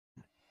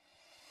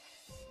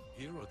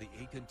Here are the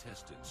 8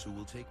 contestants who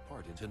will take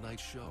part in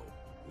tonight's show.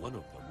 One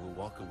of them will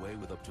walk away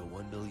with up to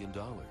 $1 million.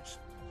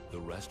 The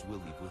rest will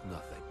leave with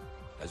nothing,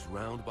 as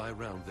round by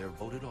round they're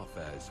voted off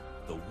as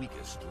the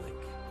weakest link.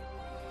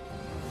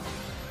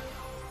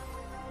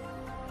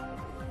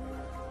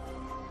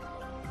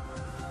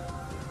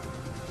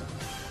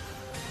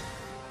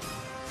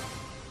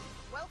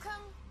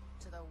 Welcome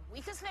to the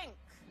weakest link.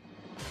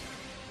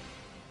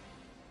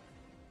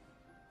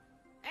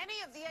 Any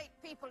of the 8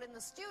 people in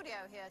the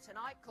studio here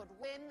tonight could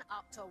win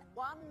up to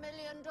 $1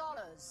 million.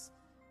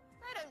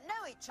 They don't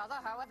know each other,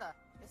 however.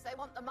 If they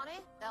want the money,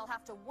 they'll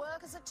have to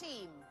work as a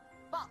team.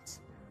 But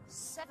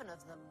 7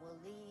 of them will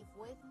leave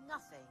with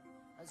nothing,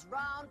 as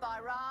round by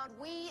round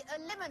we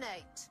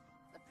eliminate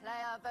the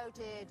player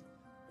voted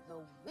the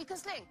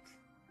weakest link.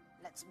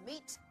 Let's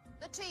meet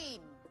the team.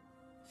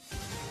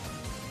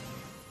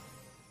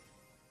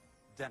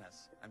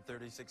 Dennis. I'm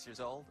 36 years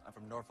old. I'm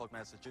from Norfolk,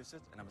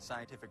 Massachusetts, and I'm a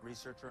scientific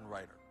researcher and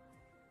writer.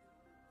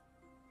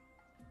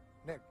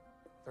 Nick,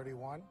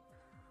 31,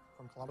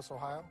 from Columbus,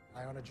 Ohio.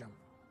 I own a gym.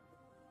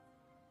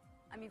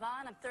 I'm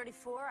Yvonne. I'm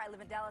 34. I live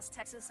in Dallas,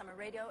 Texas. I'm a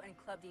radio and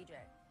club DJ.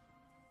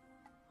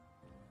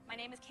 My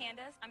name is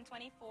Candace. I'm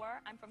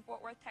 24. I'm from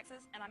Fort Worth,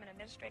 Texas, and I'm an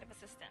administrative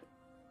assistant.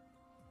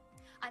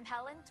 I'm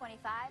Helen, 25.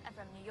 I'm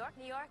from New York,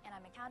 and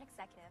I'm an account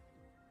executive.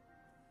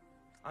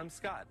 I'm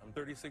Scott. I'm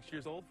 36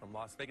 years old from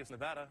Las Vegas,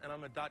 Nevada, and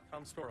I'm a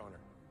 .com store owner.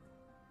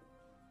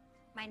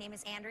 My name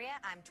is Andrea.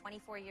 I'm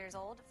 24 years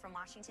old from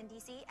Washington,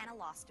 D.C., and a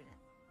law student.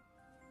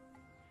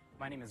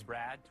 My name is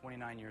Brad,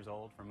 29 years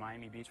old from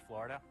Miami Beach,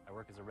 Florida. I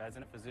work as a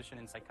resident physician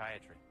in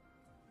psychiatry.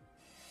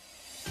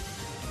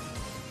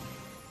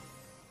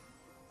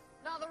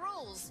 Now the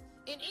rules.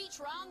 In each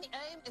round, the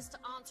aim is to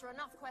answer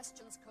enough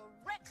questions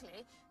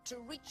correctly to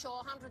reach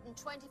your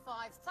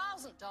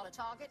 $125,000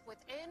 target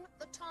within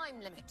the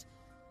time limit.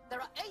 There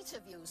are 8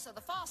 of you, so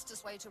the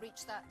fastest way to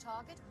reach that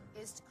target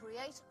is to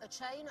create a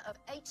chain of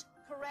 8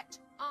 correct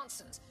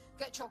answers.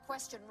 Get your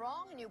question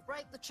wrong and you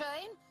break the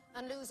chain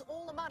and lose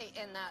all the money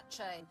in that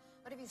chain.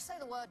 But if you say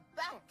the word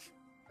bank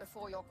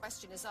before your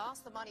question is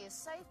asked, the money is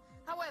safe.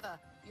 However,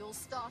 you'll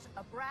start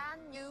a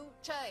brand new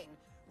chain.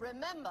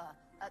 Remember,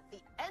 at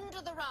the end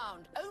of the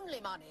round,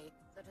 only money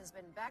that has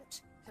been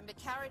banked can be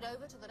carried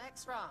over to the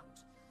next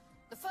round.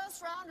 The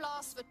first round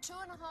lasts for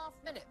 2.5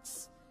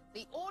 minutes.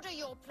 The order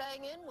you're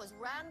playing in was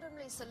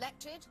randomly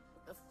selected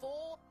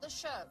before the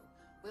show.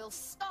 We'll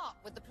start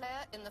with the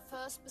player in the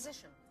first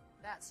position.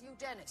 That's you,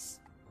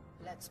 Dennis.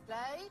 Let's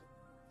play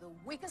the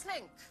weakest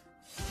link.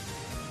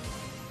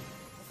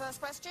 The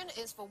first question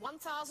is for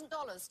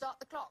 $1,000. Start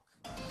the clock.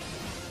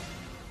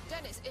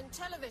 Dennis, in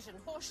television,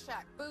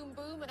 Horseshack, Boom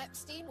Boom and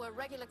Epstein were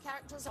regular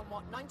characters on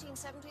what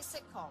 1970s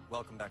sitcom?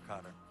 Welcome Back,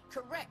 Kotter.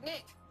 Correct,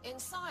 Nick. In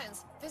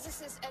science,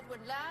 physicist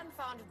Edward Land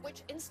founded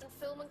which instant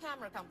film and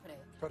camera company?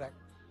 Kodak.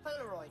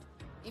 Polaroid.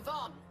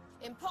 Yvonne,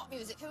 in pop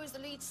music, who is the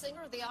lead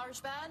singer of the Irish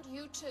band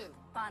U2?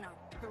 Bono.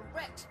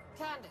 Correct.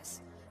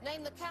 Candace,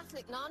 name the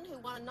Catholic nun who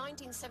won a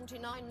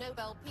 1979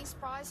 Nobel Peace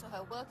Prize for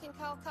her work in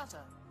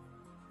Calcutta.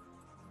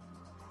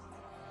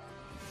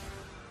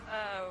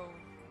 Oh,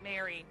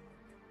 Mary.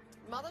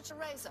 Mother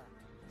Teresa.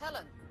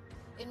 Helen,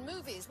 in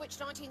movies, which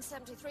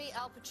 1973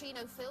 Al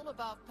Pacino film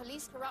about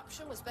police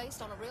corruption was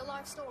based on a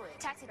real-life story?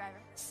 Taxi driver.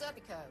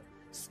 Serpico.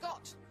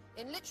 Scott,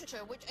 in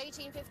literature, which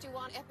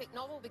 1851 epic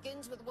novel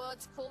begins with the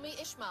words, "Call me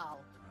Ishmael"?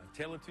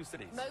 Tale of Two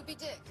Cities. Moby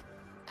Dick.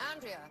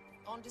 Andrea,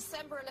 on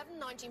December 11,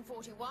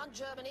 1941,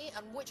 Germany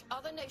and which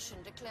other nation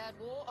declared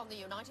war on the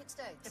United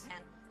States?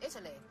 Japan.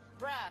 Italy.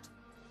 Brad,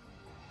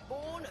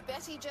 born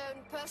Betty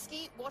Joan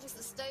Persky, what is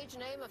the stage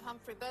name of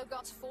Humphrey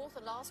Bogart's 4th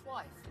and last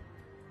wife?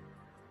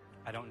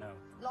 I don't know.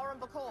 Lauren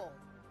Bacall.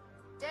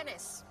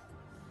 Dennis,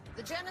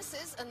 the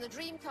Genesis and the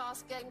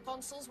Dreamcast game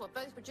consoles were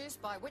both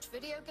produced by which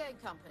video game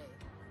company?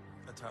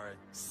 Atari.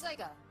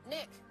 Sega.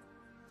 Nick,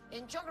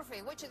 in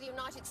geography, which of the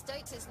United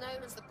States is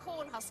known as the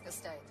Cornhusker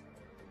State?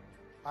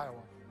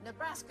 Iowa.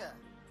 Nebraska.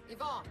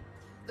 Yvonne,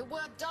 the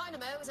word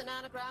dynamo is an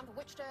anagram for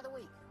which day of the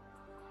week?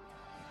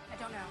 I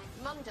don't know.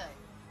 Monday.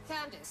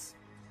 Candace,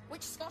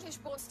 which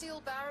Scottish-born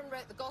steel baron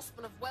wrote the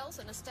Gospel of Wealth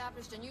and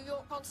established a New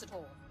York concert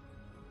hall?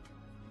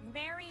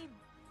 Mary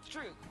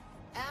Drew.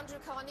 Andrew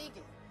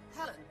Carnegie.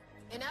 Helen,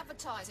 in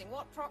advertising,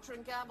 what Procter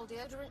 & Gamble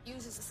deodorant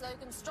uses the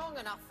slogan strong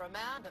enough for a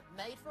man but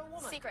made for a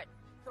woman? Secret.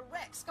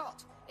 Correct.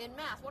 Scott, in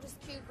math, what is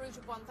the cube root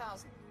of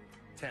 1,000?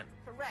 10.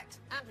 Correct.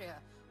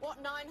 Andrea,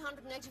 what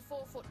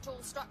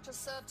 984-foot-tall structure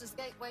served as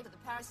gateway to the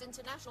Paris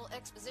International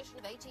Exposition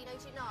of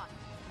 1889?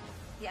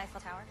 The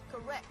Eiffel Tower.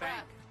 Correct.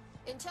 Bank. Brad.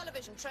 In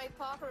television, Trey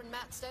Parker and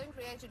Matt Stone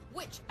created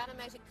which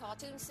animated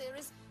cartoon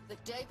series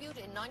that debuted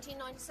in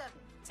 1997?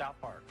 South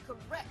Park.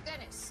 Correct.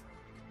 Dennis.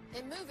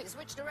 In movies,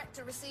 which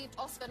director received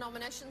Oscar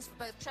nominations for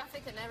both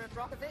Traffic and Erin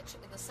Brockovich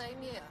in the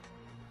same year?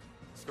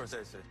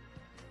 Scorsese.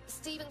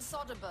 Steven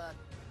Soderbergh.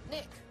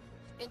 Nick,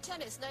 in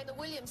tennis, name the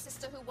Williams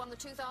sister who won the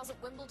 2000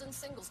 Wimbledon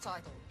singles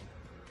title.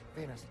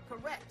 Venus.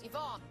 Correct.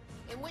 Yvonne,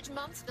 in which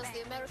month does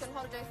the American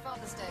holiday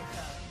Father's Day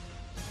occur?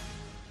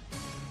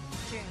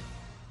 June.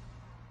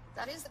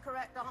 That is the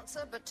correct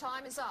answer, but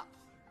time is up.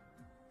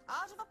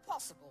 out of a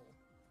possible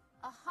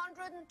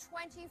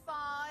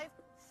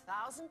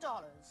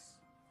 $125,000,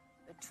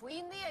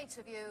 between the 8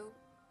 of you,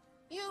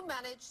 you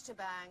managed to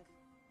bang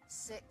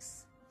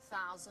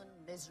 6,000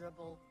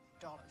 miserable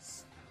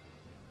dollars.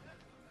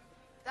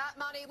 That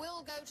money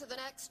will go to the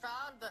next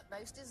round, but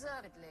most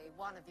deservedly,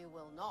 one of you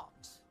will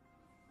not.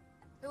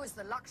 Who is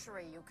the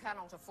luxury you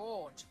cannot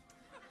afford?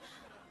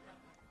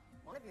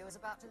 One of you is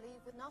about to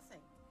leave with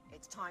nothing.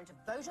 It's time to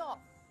vote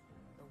off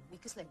the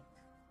weakest link.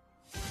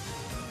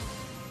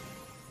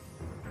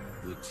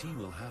 The team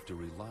will have to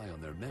rely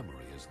on their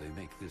memory as they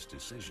make this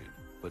decision.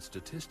 But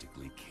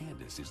statistically,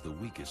 Candace is the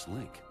weakest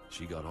link.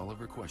 She got all of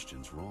her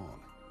questions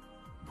wrong.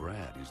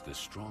 Brad is the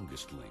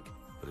strongest link,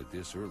 but at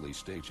this early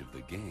stage of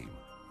the game...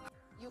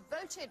 You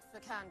voted for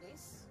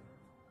Candace.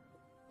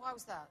 Why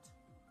was that?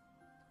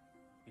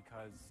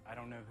 Because I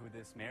don't know who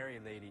this Mary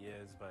lady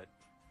is, but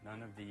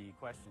none of the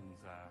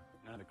questions,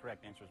 none of the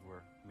correct answers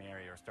were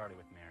Mary or started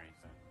with Mary,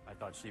 so I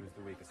thought she was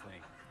the weakest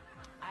link.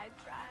 I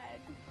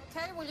tried.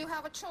 Okay, well, you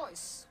have a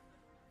choice.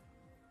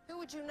 Who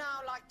would you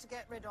now like to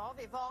get rid of,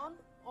 Yvonne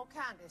or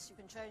Candace? You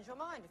can change your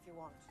mind if you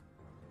want.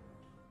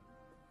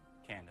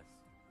 Candace.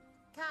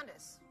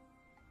 Candace.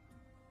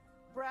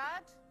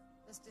 Brad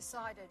has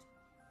decided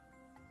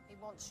he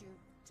wants you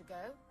to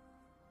go.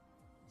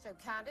 So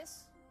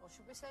Candace, or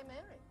should we say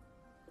Mary?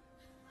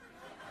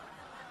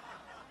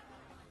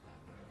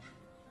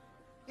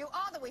 You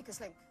are the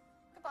weakest link.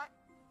 Goodbye.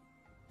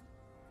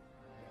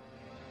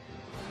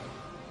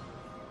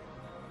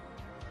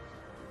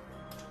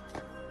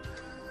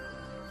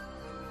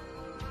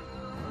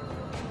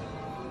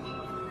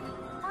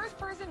 First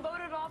person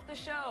voted off the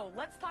show.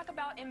 Let's talk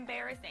about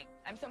embarrassing.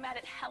 I'm so mad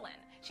at Helen.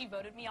 She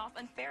voted me off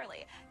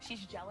unfairly.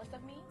 She's jealous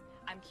of me.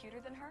 I'm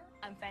cuter than her.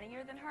 I'm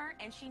funnier than her,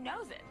 and she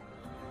knows it.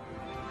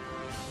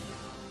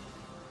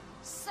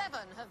 7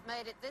 have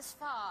made it this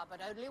far,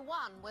 but only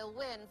 1 will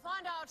win.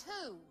 Find out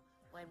who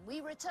when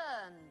we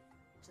return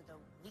to the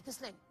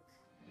weakest link.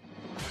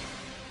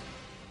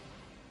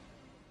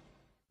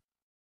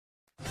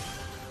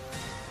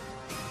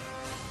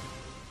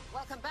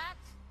 Welcome back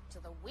to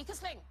the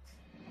weakest link.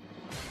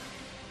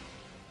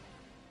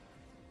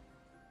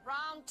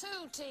 Round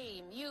 2,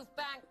 team. You've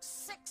banked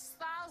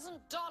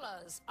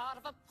 $6,000 out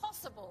of a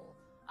possible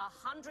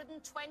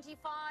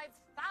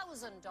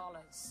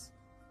 $125,000.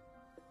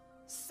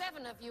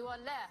 7 of you are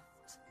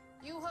left.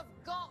 You have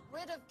got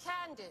rid of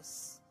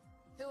Candace,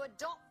 who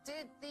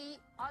adopted the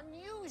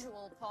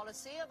unusual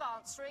policy of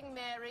answering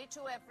Mary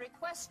to every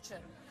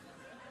question.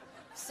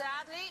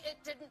 Sadly,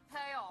 it didn't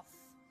pay off.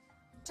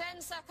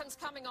 10 seconds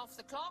coming off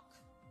the clock.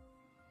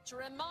 To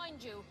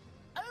remind you,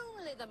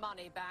 only the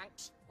money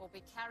banked will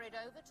be carried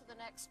over to the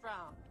next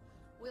round.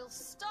 We'll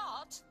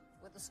start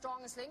with the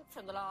strongest link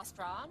from the last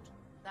round.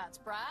 That's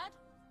Brad.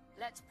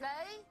 Let's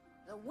play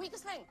the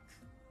weakest link.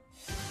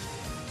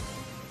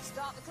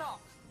 Start the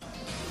clock.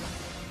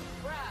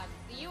 Brad,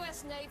 the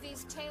U.S.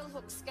 Navy's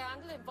tailhook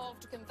scandal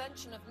involved a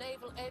convention of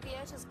naval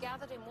aviators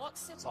gathered in what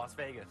city? Las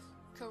Vegas.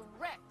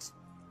 Correct.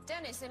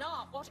 Dennis, in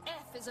art, what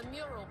F is a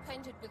mural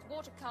painted with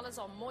watercolors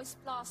on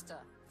moist plaster?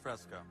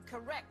 Fresco.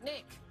 Correct.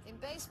 Nick, in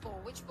baseball,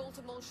 which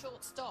Baltimore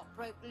shortstop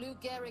broke Lou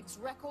Gehrig's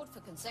record for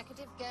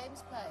consecutive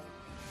games played?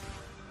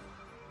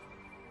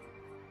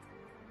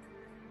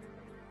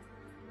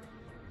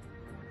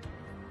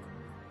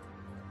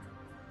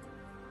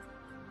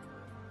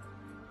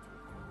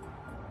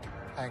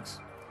 Thanks.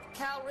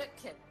 Cal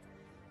Ripken.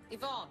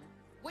 Yvonne,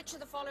 which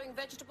of the following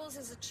vegetables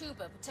is a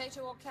tuber,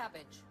 potato or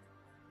cabbage?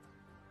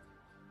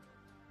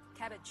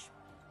 Cabbage.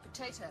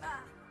 Potato.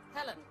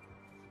 Helen,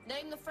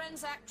 name the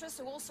Friends actress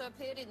who also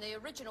appeared in the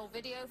original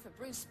video for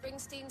Bruce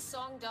Springsteen's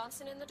song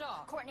Dancing in the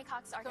Dark. Courtney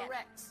Cox Arquette.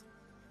 Correct.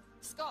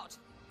 Scott,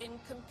 in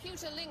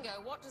computer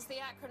lingo, what does the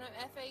acronym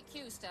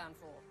FAQ stand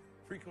for?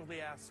 Frequently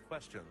asked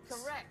questions.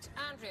 Correct.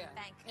 Andrea.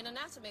 Bank. In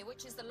anatomy,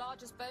 which is the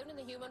largest bone in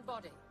the human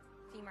body?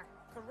 Femur.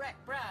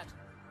 Correct. Brad,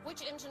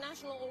 which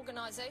international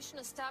organization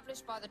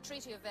established by the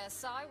Treaty of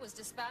Versailles was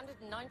disbanded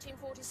in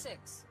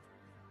 1946?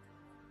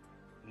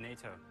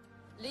 NATO.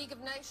 League of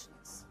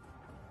Nations.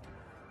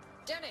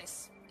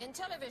 Dennis, in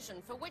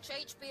television, for which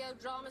HBO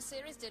drama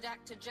series did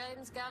actor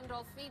James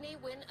Gandolfini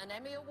win an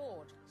Emmy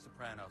Award?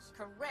 Sopranos.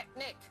 Correct.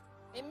 Nick,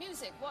 in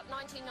music, what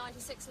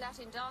 1996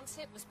 Latin dance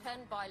hit was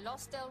penned by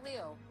Los Del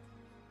Rio?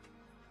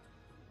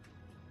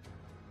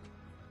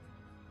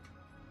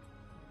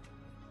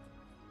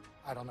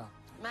 I don't know.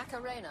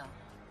 Macarena.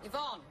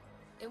 Yvonne,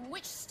 in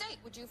which state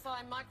would you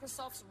find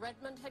Microsoft's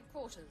Redmond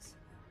headquarters?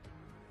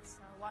 It's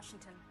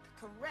Washington.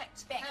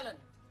 Correct. Bang. Helen,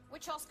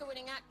 which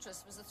Oscar-winning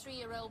actress was the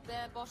 3-year-old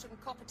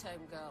bare-bottomed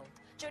Coppertone girl?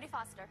 Jodie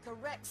Foster.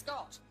 Correct.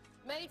 Scott,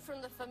 made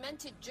from the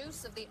fermented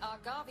juice of the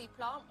agave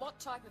plant, what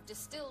type of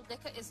distilled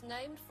liquor is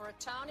named for a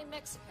town in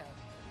Mexico?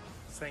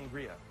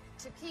 Sangria.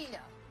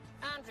 Tequila.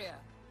 Andrea,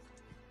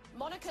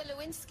 Monica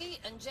Lewinsky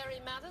and Jerry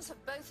Mathers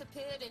have both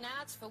appeared in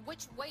ads for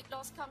which weight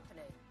loss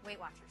company? Weight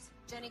Watchers.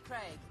 Jenny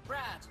Craig.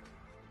 Brad,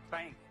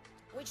 Bank.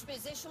 which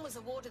musician was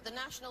awarded the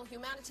National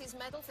Humanities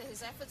Medal for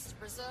his efforts to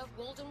preserve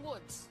Walden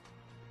Woods?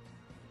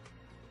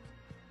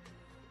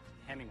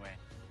 Hemingway.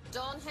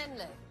 Don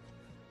Henley.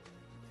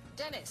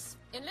 Dennis,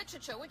 in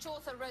literature, which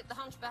author wrote The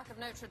Hunchback of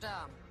Notre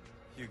Dame?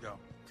 Hugo.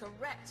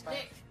 Correct.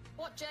 Nick,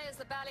 what J is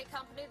the ballet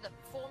company that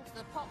performed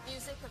the pop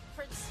music of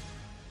Prince?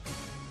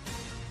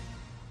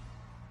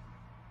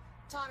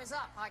 Time is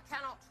up. I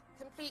cannot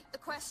complete the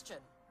question.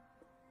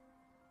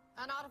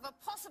 And out of a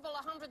possible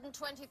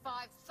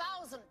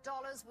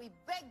 $125,000 we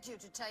begged you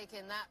to take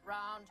in that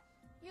round,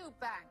 you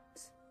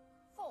banked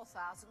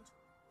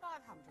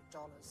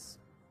 $4,500.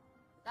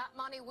 That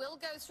money will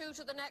go through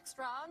to the next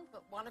round,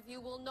 but one of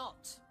you will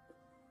not.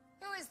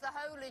 Who is the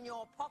hole in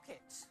your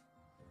pocket?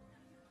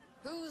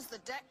 Who's the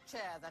deck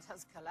chair that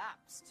has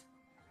collapsed?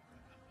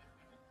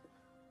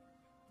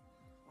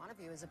 One of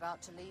you is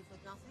about to leave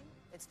with nothing.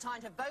 It's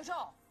time to vote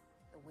off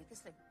the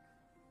weakest link.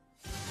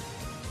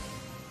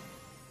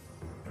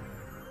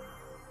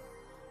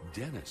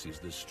 Dennis is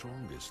the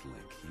strongest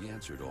link. He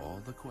answered all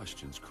the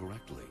questions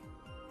correctly.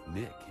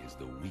 Nick is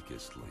the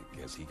weakest link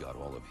as he got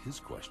all of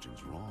his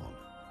questions wrong.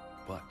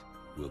 But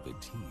will the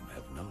team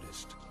have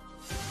noticed?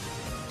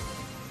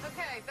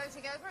 Okay,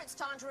 voting over, it's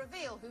time to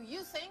reveal who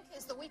you think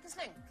is the weakest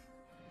link.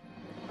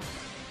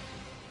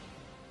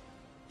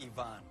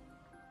 Yvonne.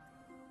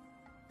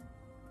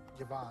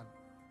 Yvonne.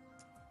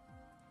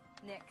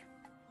 Nick.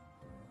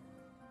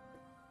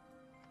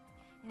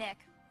 Nick.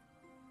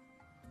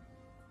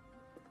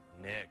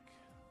 Nick.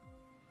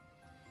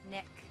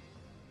 Nick.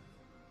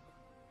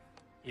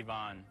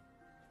 Yvonne.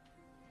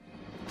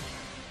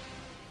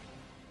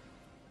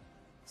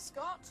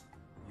 Scott,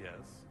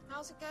 Yes.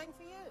 how's it going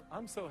for you?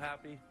 I'm so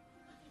happy.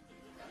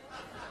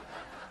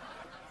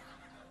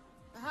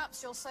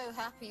 Perhaps you're so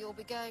happy you'll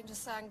be going to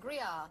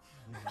Sangria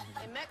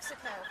in Mexico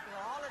for your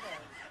holiday.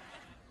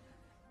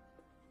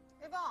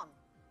 Yvonne,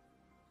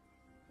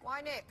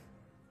 why Nick?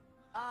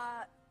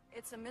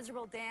 It's a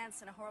miserable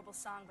dance and a horrible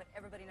song, but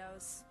everybody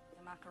knows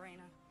the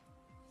Macarena.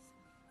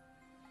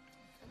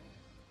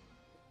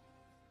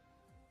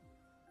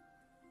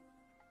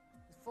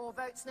 With 4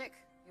 votes, Nick,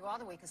 you are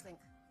the weakest link.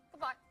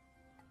 Goodbye.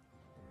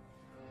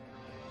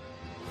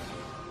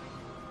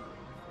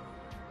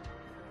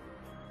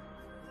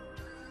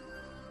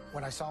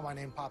 When I saw my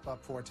name pop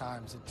up 4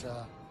 times,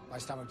 my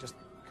stomach just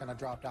kind of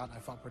dropped out and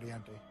I felt pretty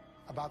empty.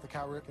 About the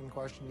cow in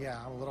question,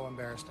 yeah, I'm a little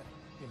embarrassed.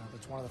 You know,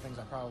 that's one of the things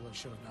I probably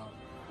should have known.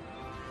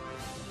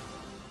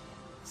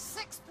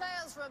 6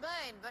 players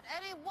remain, but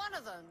any one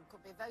of them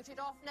could be voted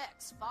off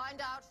next.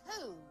 Find out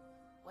who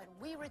when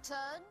we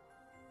return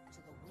to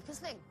the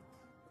weakest link.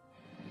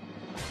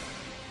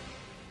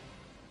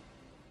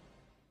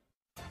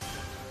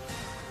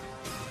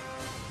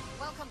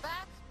 Welcome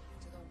back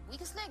to the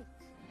weakest link.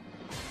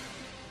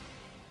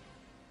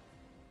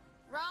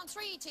 Round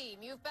 3,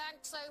 team. You've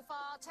banked so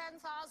far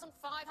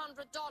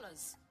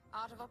 $10,500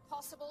 out of a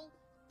possible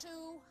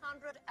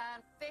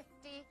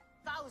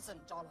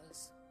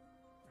 $250,000.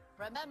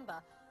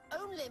 Remember,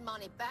 only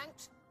money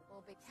banked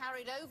will be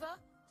carried over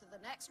to the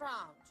next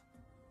round.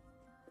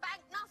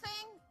 Bank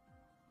nothing,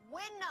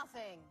 win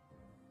nothing.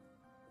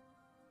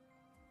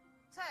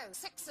 So,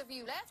 6 of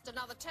you left,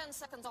 another 10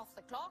 seconds off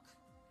the clock.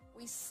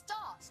 We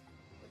start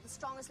with the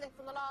strongest link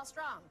from the last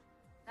round.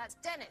 That's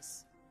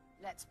Dennis.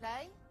 Let's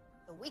play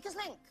the weakest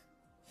link.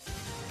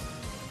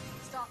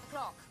 Start the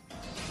clock.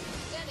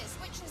 Dennis,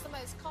 which is the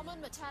most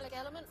common metallic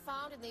element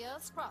found in the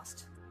Earth's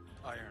crust?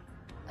 Iron.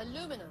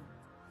 Aluminum.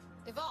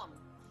 Yvonne,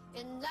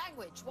 in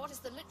language, what is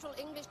the literal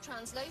English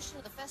translation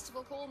of the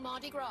festival called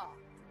Mardi Gras?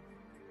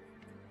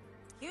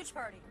 Huge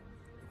party.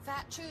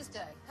 Fat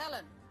Tuesday.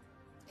 Helen,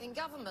 in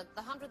government,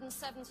 the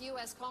 107th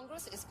U.S.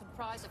 Congress is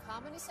comprised of how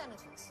many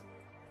senators?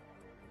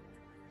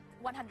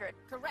 100.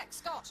 Correct.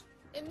 Scott,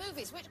 in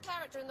movies, which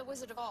character in The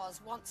Wizard of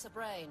Oz wants a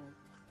brain?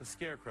 The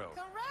Scarecrow.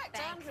 Correct.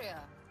 Bank.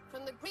 Andrea,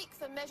 from the Greek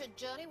for measured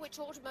journey, which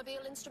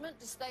automobile instrument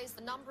displays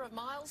the number of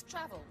miles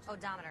traveled?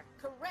 Odometer.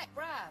 Correct.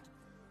 Brad,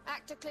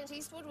 actor Clint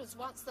Eastwood was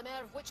once the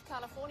mayor of which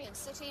Californian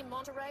city,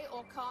 Monterey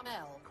or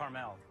Carmel?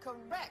 Carmel.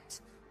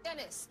 Correct.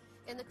 Dennis,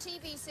 in the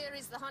TV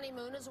series The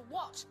Honeymooners,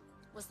 what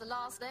was the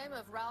last name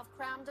of Ralph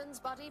Cramden's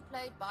buddy,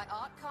 played by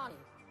Art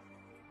Carney?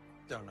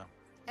 Don't know.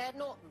 Ed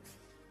Norton.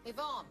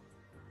 Yvonne,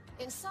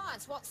 in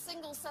science, what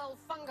single-celled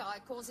fungi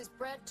causes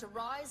bread to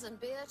rise and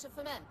beer to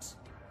ferment?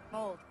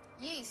 Mold.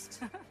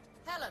 Yeast.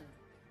 Helen,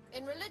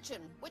 in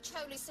religion, which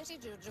holy city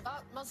do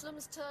devout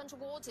Muslims turn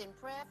towards in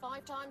prayer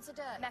 5 times a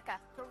day? Mecca.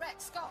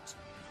 Correct. Scott,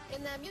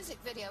 in their music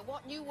video,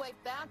 what new wave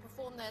band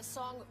performed their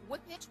song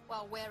Whip It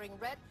while wearing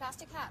red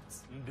plastic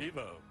hats?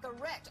 Devo.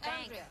 Correct.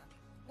 Bank. Andrea,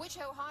 which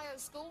Ohio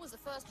school was the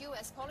first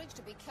U.S. college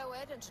to be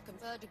co-ed and to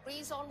confer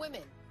degrees on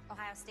women?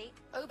 Ohio State.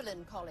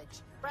 Oberlin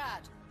College.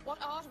 Brad,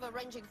 what art of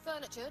arranging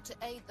furniture to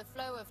aid the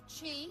flow of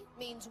chi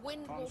means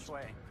wind, Feng water?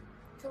 Shui.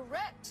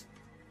 Correct.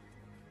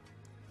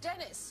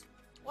 Dennis,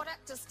 what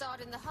actor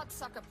starred in the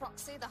Hudsucker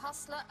Proxy, The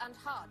Hustler and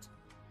HUD?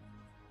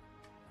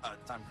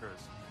 Tom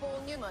Cruise.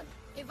 Paul Newman.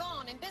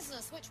 Yvonne, in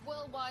business, which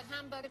worldwide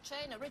hamburger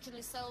chain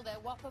originally sold their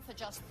Whopper for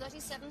just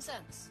 37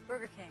 cents?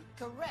 Burger King.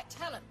 Correct.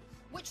 Helen,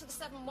 which of the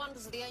 7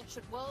 wonders of the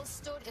ancient world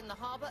stood in the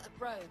harbour at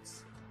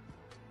Rhodes?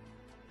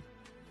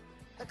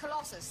 The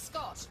Colossus.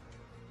 Scott,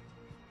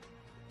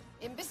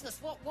 In business,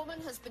 what woman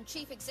has been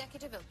chief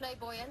executive of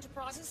Playboy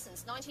Enterprises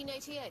since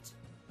 1988?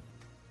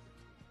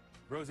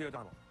 Rosie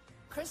O'Donnell.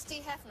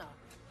 Christy Hefner.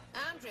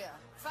 Andrea,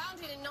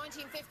 founded in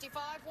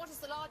 1955, what is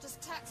the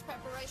largest tax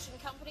preparation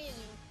company in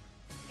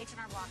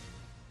H&R Block.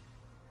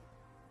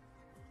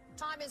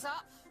 Time is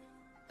up.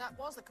 That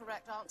was the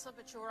correct answer,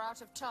 but you're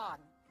out of time.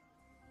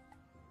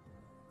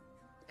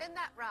 In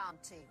that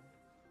round, team,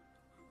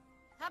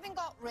 having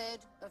got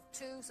rid of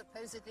two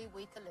supposedly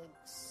weaker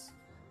links,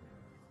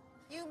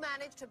 you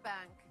managed to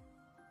bank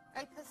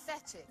a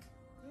pathetic,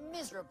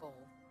 miserable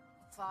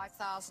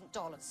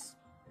 $5,000.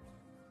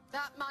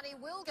 That money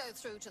will go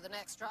through to the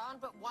next round,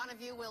 but one of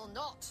you will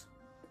not.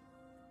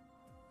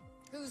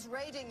 Who's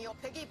raiding your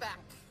piggy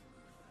bank?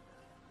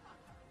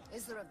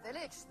 Is there a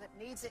village that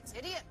needs its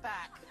idiot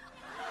back?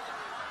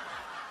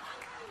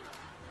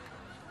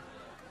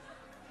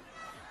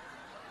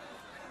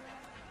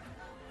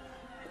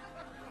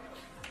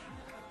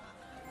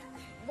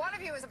 One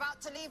of you is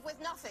about to leave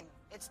with nothing.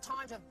 It's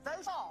time to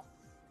vote off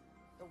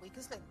the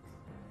weakest link.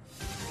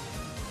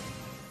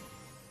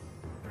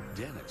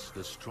 Dennis,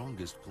 the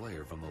strongest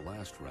player from the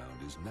last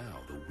round, is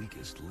now the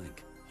weakest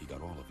link. He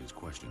got all of his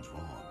questions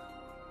wrong.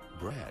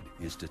 Brad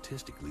is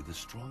statistically the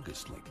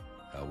strongest link.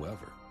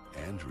 However,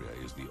 Andrea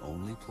is the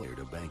only player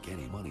to bank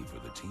any money for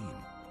the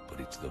team, but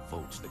it's the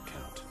votes that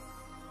count.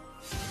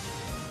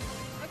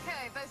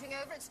 Okay, voting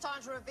over, it's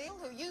time to reveal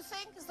who you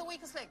think is the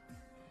weakest link.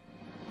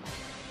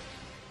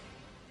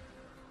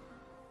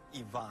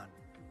 Yvonne.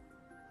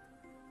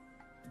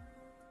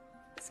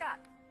 Scott.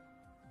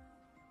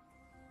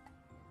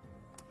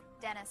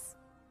 Dennis.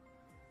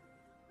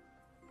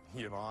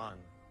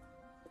 Yvonne.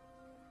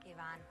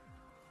 Yvonne.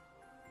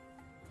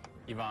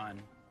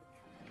 Yvonne.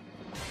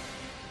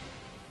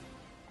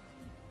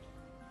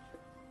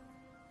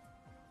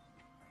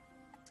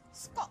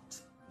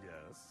 Scott,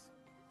 Yes.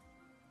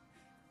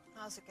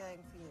 how's it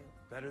going for you?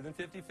 Better than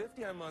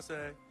 50-50, I must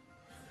say.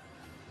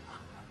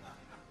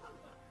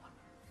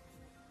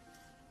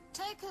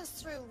 Take us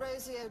through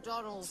Rosie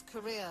O'Donnell's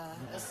career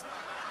as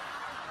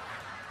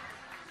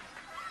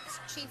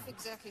chief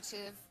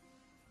executive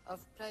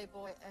of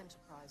Playboy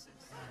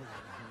Enterprises.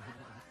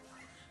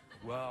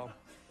 Well,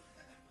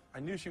 I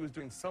knew she was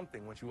doing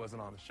something when she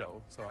wasn't on the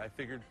show, so I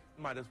figured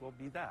might as well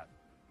be that.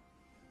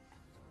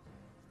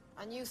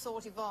 And you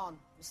thought Yvonne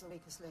was the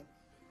weakest link.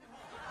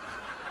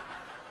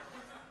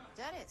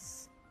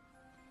 Dennis,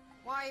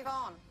 why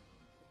Yvonne?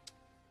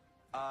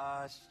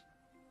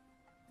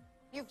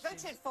 You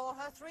voted for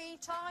her 3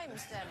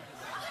 times, Dennis.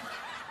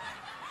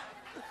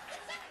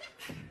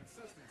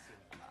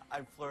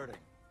 I'm flirting.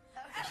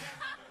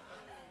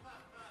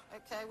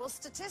 Okay, well,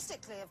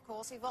 statistically, of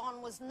course,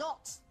 Yvonne was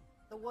not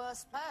the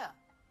worst player.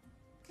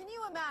 Can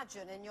you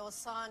imagine in your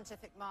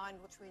scientific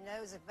mind, which we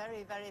know is a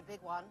very, very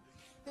big one,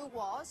 who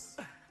was?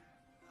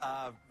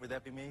 Would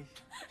that be me?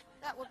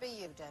 That would be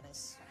you,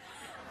 Dennis.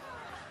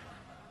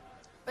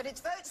 But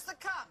it's votes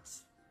that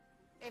count.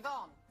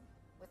 Yvonne,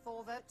 with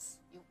 4 votes,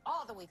 you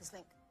are the weakest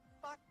link.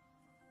 Bye.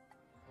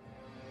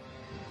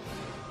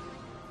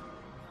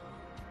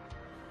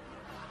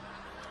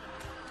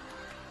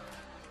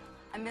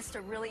 I missed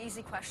a really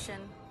easy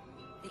question.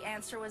 The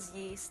answer was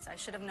yeast. I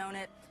should have known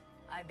it.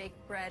 I bake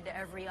bread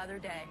every other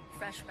day,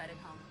 fresh bread at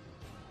home.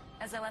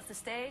 As I left the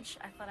stage,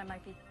 I thought I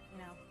might be,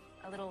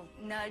 a little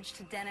nudge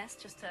to Dennis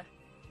just to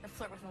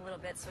flirt with him a little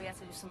bit, so he has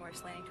to do some more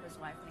explaining to his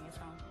wife when he gets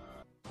home.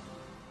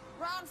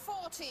 Round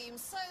 4,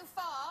 teams. So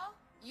far,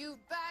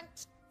 you've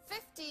banked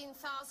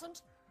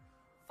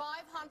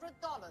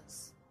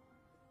 $15,500.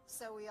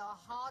 So we are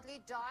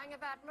hardly dying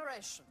of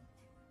admiration.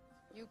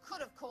 You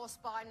could, of course,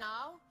 by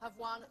now have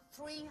won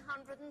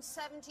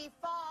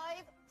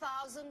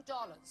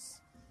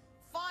 $375,000.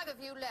 5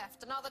 of you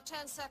left, another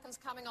 10 seconds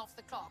coming off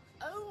the clock.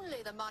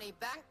 Only the money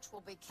banked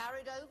will be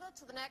carried over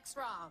to the next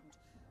round.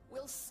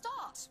 We'll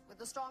start with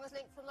the strongest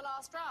link from the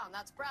last round.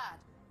 That's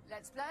Brad.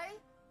 Let's play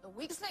the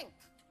weakest link.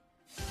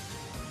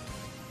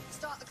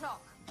 Start the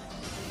clock.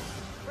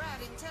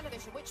 Brad, in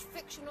television, which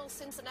fictional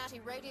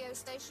Cincinnati radio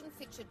station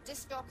featured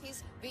disc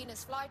jockeys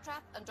Venus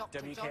Flytrap and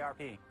Dr.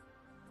 WKRP.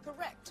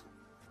 Correct.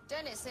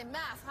 Dennis, in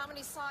math, how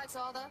many sides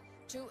are there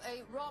to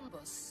a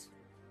rhombus?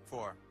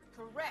 4.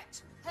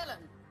 Correct.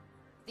 Helen,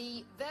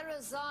 the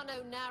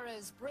Verrazano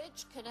Narrows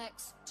Bridge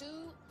connects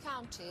 2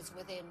 counties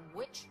within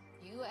which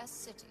U.S.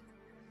 city?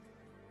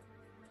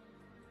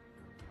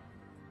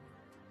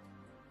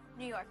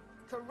 New York.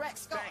 Correct.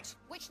 Scott, Thanks.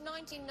 which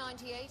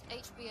 1998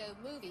 HBO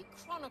movie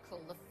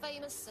chronicled the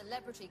famous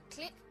celebrity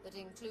clique that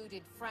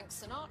included Frank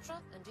Sinatra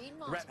and Dean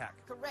Martin? Rat Pack.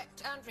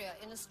 Correct. Andrea,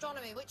 in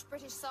astronomy, which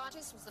British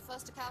scientist was the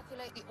first to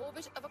calculate the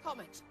orbit of a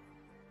comet?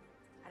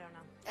 I don't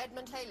know.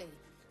 Edmund Halley.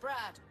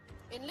 Brad,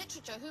 in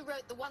literature, who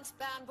wrote the once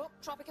banned book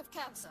Tropic of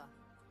Cancer?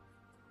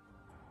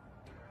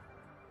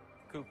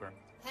 Cooper.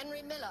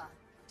 Henry Miller.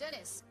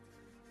 Dennis,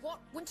 what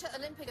Winter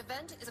Olympic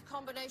event is a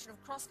combination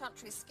of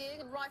cross-country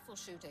skiing and rifle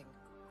shooting?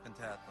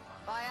 Pentathlon.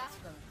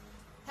 Biathlon.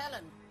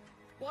 Helen,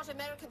 what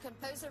American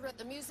composer wrote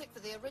the music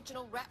for the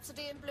original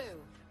Rhapsody in Blue?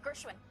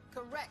 Gershwin.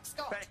 Correct.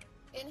 Scott, Bank.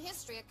 In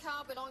history, a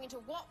cow belonging to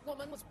what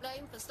woman was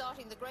blamed for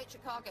starting the Great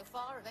Chicago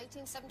Fire of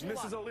 1871?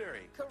 Mrs.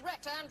 O'Leary.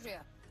 Correct,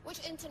 Andrea. Which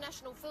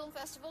international film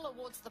festival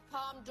awards the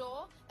Palme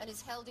d'Or and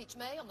is held each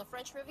May on the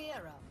French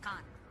Riviera?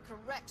 Cannes.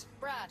 Correct.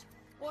 Brad.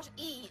 What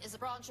E is a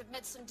branch of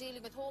medicine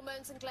dealing with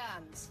hormones and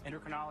glands?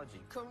 Endocrinology.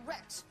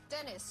 Correct.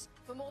 Dennis.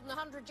 For more than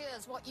 100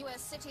 years, what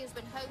U.S. city has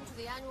been home to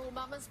the annual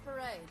Mummers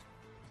Parade?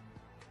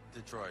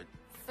 Detroit.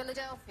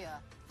 Philadelphia.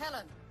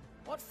 Helen.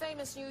 What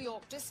famous New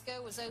York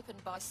disco was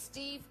opened by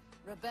Steve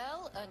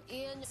Rebel and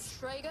Ian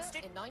Schrager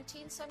in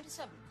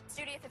 1977?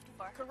 Studio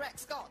 54. Correct.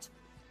 Scott.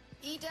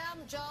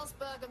 Edam,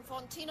 Jarlsberg and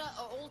Fontina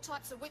are all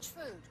types of which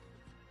food?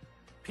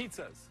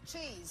 Pizzas.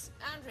 Cheese.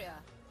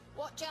 Andrea.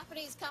 What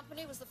Japanese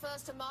company was the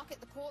first to market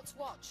the quartz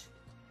watch?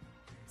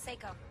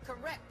 Seiko.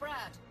 Correct.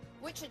 Brad.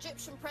 Which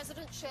Egyptian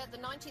president shared the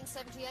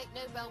 1978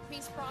 Nobel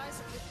Peace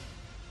Prize with...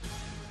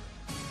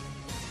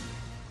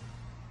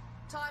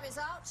 Time is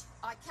out.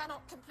 I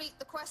cannot complete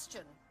the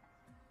question.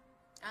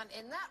 And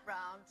in that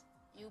round,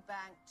 you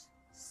banked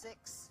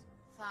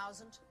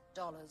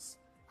 $6,000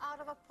 out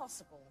of a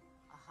possible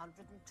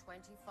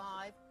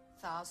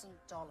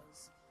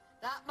 $125,000.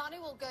 That money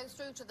will go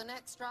through to the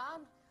next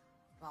round,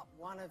 but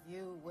one of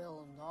you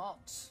will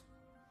not.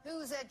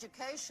 Whose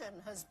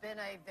education has been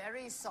a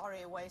very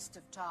sorry waste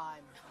of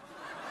time.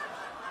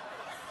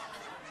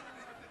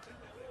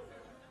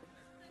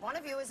 One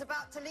of you is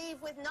about to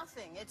leave with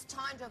nothing. It's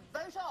time to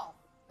vote off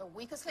the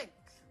weakest link.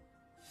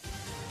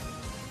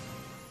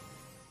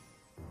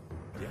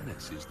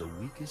 Dennis is the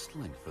weakest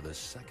link for the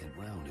second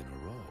round in a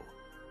row.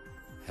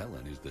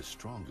 Helen is the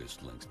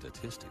strongest link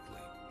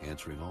statistically,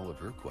 answering all of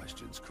her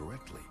questions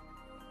correctly.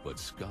 But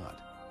Scott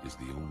is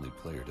the only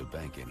player to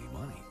bank any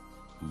money,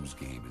 whose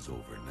game is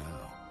over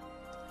now.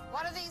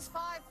 One of these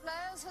 5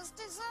 players has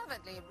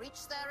deservedly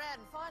reached their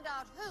end. Find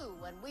out who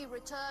when we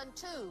return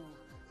to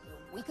the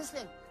weakest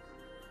link.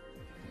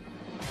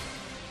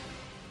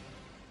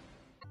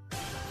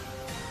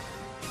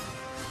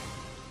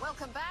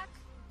 Welcome back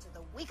to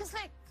the weakest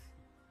link.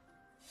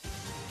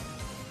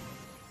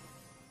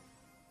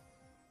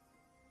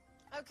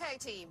 Okay,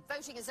 team,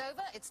 voting is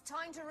over. It's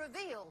time to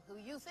reveal who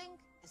you think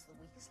is the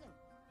weakest link.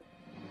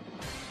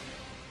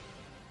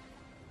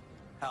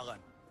 Helen.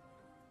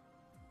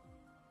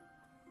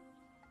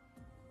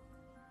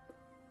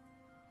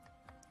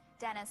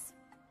 Dennis.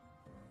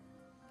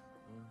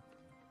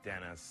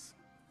 Dennis.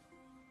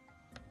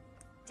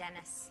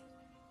 Dennis.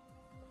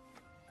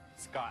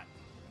 Scott.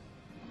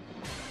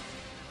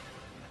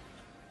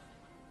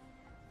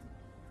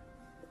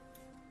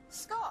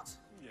 Scott,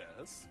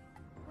 Yes.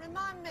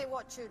 remind me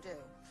what you do.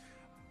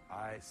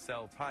 I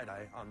sell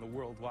tie-dye on the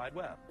World Wide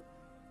Web.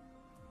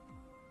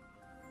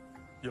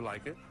 You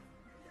like it?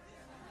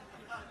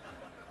 Have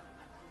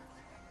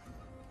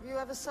you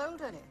ever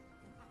sold any?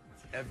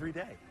 Every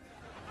day.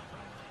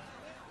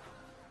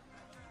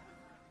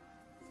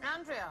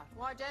 Andrea,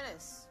 why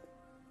Dennis?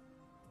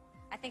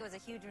 I think it was a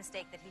huge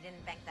mistake that he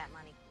didn't bank that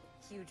money.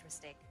 Huge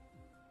mistake.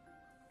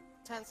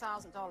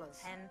 $10,000.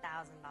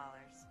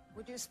 $10,000.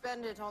 Would you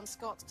spend it on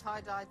Scott's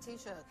tie-dye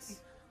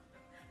T-shirts?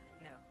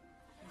 No.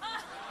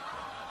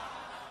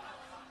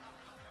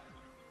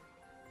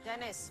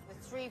 Dennis, with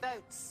 3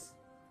 votes,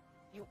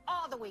 you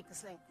are the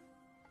weakest link.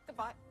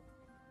 Goodbye.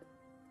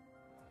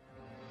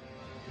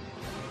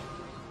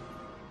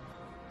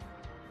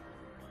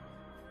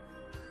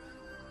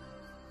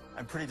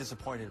 I'm pretty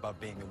disappointed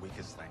about being the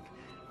weakest link.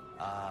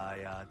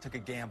 I took a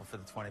gamble for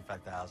the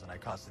 $25,000. I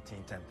cost the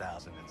team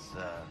 $10,000.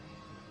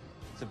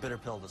 It's a bitter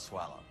pill to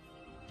swallow.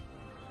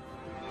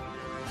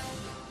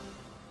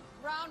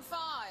 Round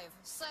 5.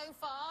 So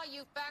far,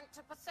 you've banked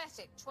a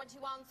pathetic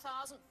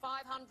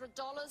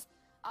 $21,500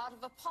 out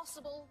of a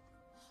possible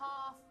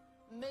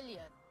 $500,000.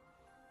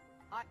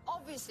 I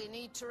obviously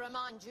need to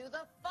remind you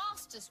the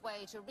fastest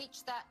way to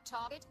reach that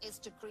target is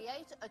to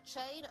create a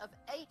chain of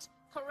 8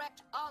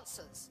 correct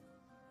answers.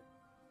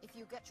 If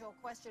you get your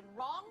question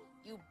wrong,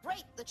 you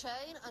break the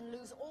chain and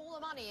lose all the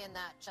money in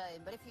that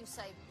chain. But if you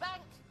say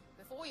bank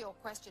before your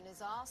question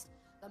is asked,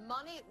 the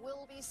money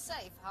will be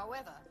safe.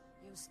 However,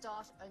 you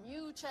start a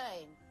new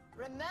chain.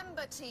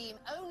 Remember, team,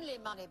 only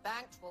money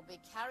banked will be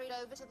carried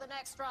over to the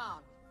next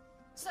round.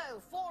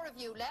 So, 4 of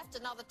you left,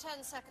 another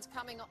 10 seconds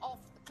coming off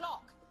the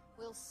clock.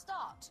 We'll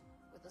start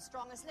with the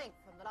strongest link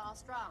from the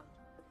last round.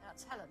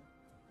 That's Helen.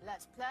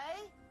 Let's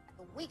play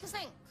the weakest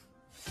link.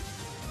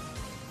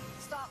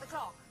 Start the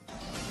clock.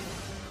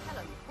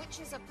 Helen, which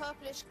is a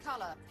purplish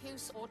colour,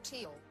 puce or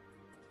teal?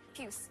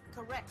 Puce.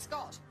 Correct.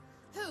 Scott,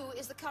 who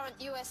is the current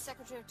U.S.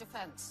 Secretary of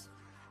Defense?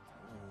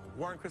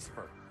 Warren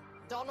Christopher.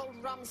 Donald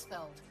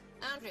Rumsfeld.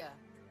 Andrea,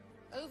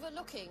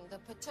 overlooking the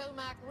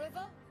Potomac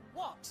River,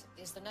 what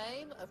is the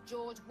name of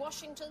George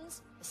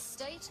Washington's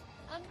estate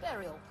and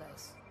burial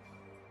place?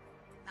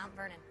 Mount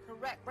Vernon.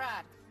 Correct.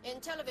 Brad, in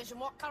television,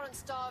 what current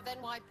star of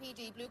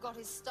NYPD Blue got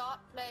his start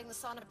playing the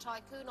son of a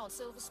tycoon on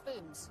Silver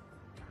Spoons?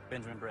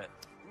 Benjamin Britt.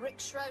 Rick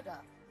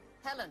Schroeder.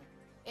 Helen,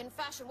 in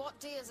fashion, what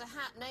D is a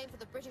hat named for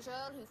the British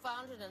Earl who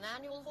founded an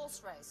annual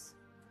horse race?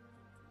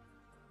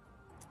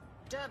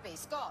 Derby.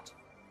 Scott,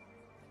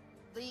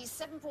 The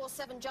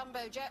 747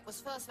 jumbo jet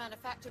was first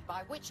manufactured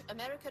by which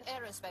American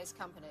aerospace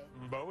company?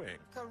 Boeing.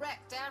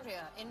 Correct,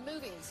 Andrea. In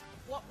movies,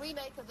 what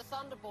remake of The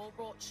Thunderball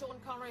brought Sean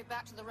Connery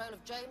back to the role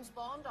of James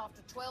Bond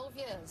after 12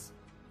 years?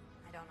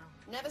 I don't know.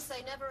 Never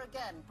Say Never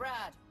Again.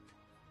 Brad.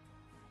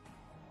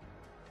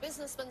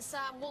 Businessman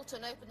Sam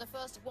Walton opened the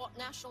first of what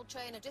national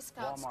chain of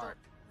discount store?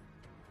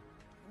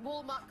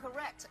 Walmart,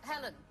 correct.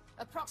 Helen.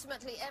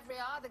 Approximately every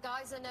hour, the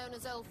geyser known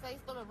as Old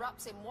Faithful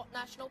erupts in what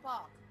national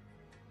park?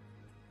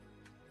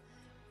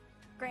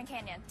 Grand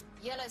Canyon.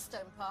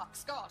 Yellowstone Park.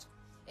 Scott.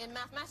 In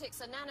mathematics,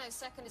 a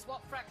nanosecond is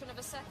what fraction of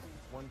a second?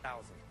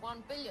 1,000.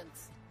 1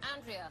 billionth.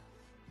 Andrea.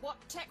 What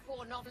tech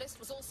war novelist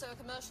was also a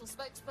commercial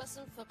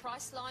spokesperson for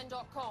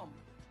Priceline.com?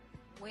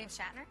 William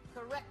Shatner?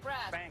 Correct,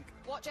 Brad. Bank.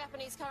 What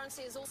Japanese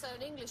currency is also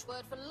an English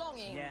word for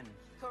longing? Yen.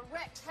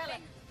 Correct,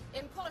 Helen.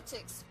 In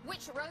politics,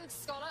 which Rhodes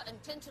scholar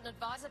and Clinton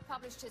advisor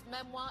published his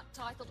memoir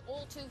titled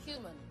All Too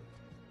Human?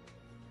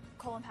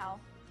 Colin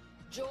Powell.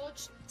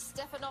 George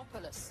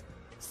Stephanopoulos.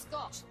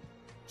 Scott.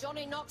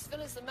 Johnny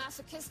Knoxville is the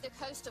masochistic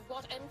host of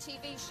what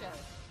MTV show?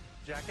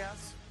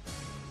 Jackass?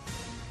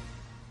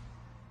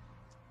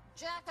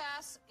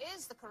 Jackass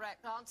is the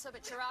correct answer,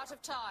 but you're out of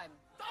time.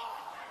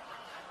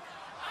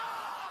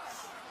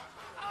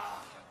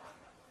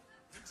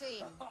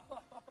 Team,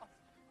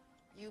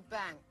 you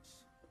banked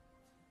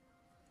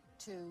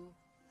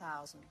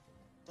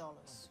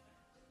 $2,000.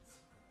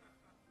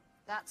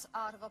 That's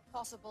out of a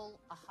possible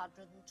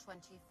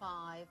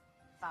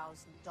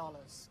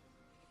 $125,000.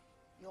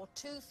 Your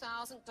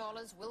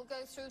 $2,000 will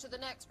go through to the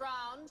next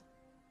round,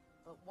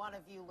 but one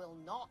of you will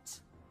not.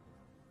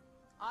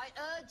 I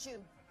urge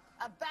you,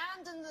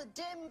 abandon the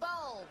dim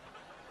bulb.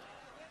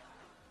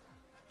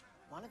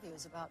 One of you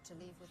is about to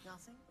leave with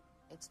nothing.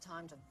 It's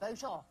time to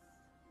vote off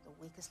the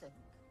weakest link.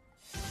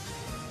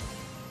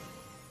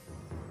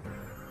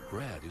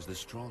 Brad is the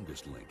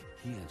strongest link.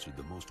 He answered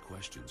the most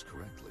questions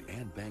correctly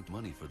and banked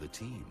money for the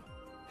team.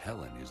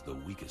 Helen is the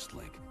weakest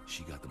link.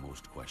 She got the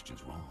most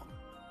questions wrong.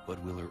 But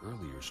will her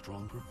earlier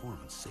strong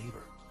performance save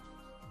her?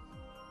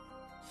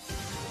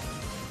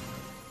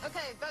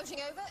 Okay,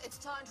 voting over, it's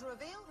time to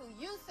reveal who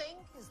you think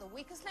is the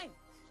weakest link.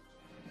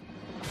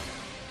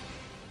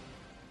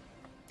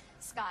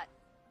 Scott.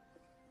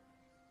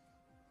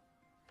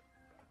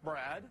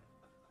 Brad?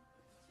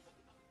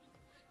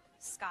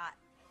 Scott.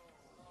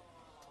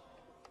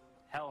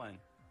 Helen.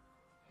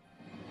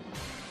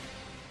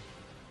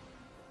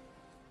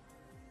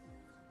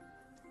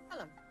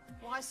 Helen,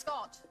 why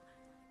Scott?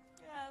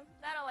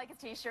 I don't like a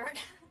t-shirt.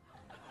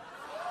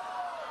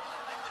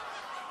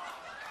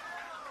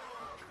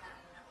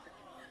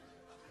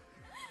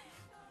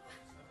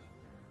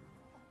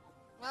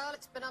 Well,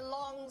 it's been a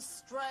long,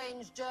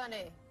 strange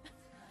journey.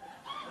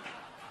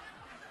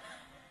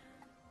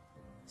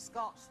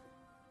 Scott,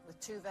 with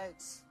 2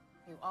 votes,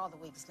 you are the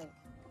weakest link.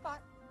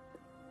 Goodbye.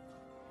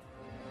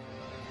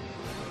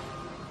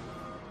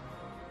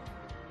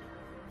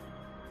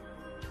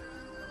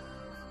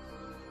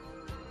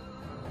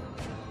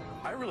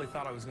 I really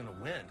thought I was going to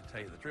win, to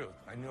tell you the truth.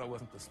 I knew I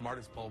wasn't the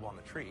smartest bulb on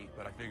the tree,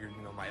 but I figured,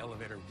 you know, my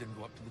elevator didn't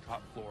go up to the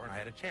top floor and I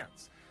had a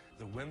chance.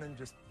 The women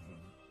just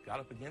got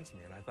up against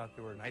me, and I thought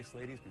they were nice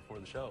ladies before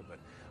the show, but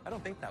I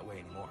don't think that way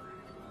anymore.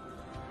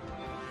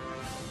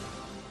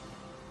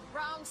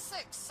 Round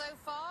 6 so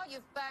far,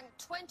 you've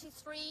banked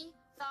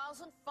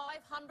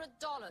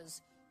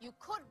 $23,500. You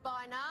could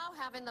by now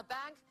have in the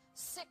bank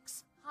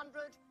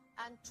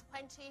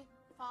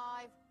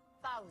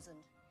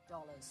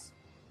 $625,000.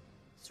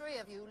 3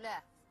 of you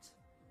left.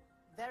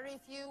 Very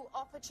few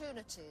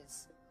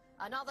opportunities.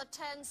 Another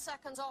 10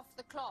 seconds off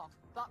the clock.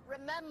 But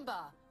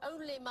remember,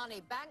 only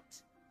money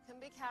banked can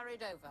be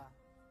carried over.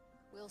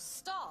 We'll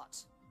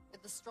start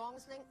with the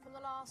strongest link from the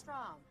last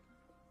round.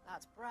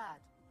 That's Brad.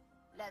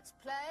 Let's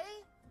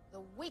play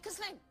the weakest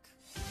link.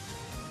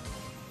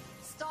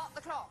 Start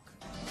the clock.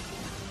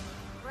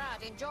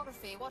 Brad, in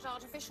geography, what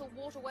artificial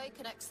waterway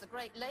connects the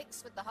Great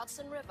Lakes with the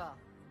Hudson River?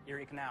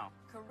 Erie Canal.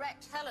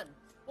 Correct. Helen,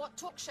 what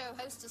talk show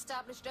host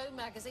established O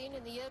Magazine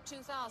in the year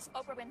 2000?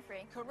 Oprah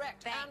Winfrey.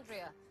 Correct. Bank.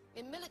 Andrea,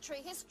 in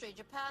military history,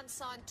 Japan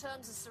signed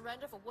terms of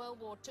surrender for World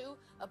War II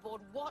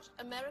aboard what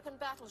American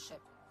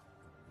battleship?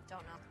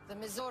 Don't know. The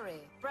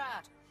Missouri.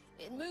 Brad,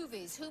 in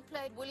movies, who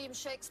played William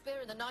Shakespeare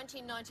in the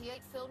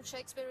 1998 film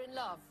Shakespeare in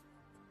Love?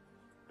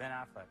 Ben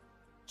Affleck.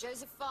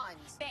 Joseph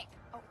Fiennes. Bank.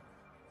 Oh,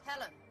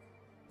 Helen.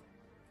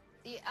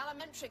 The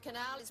alimentary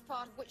canal is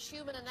part of which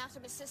human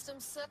anatomy system,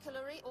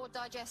 circulatory or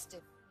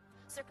digestive?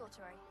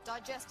 circulatory.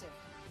 Digestive.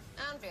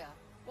 Andrea,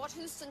 what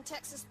Houston,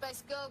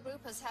 Texas-based girl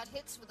group has had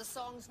hits with the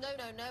songs No,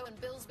 No, No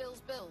and Bills,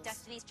 Bills, Bills?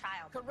 Destiny's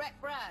Child.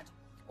 Correct, Brad.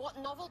 What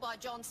novel by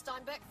John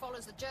Steinbeck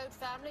follows the Joad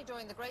family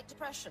during the Great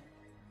Depression?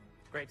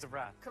 Grapes of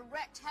Wrath.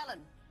 Correct, Helen.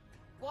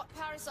 What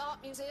Paris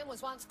art museum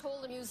was once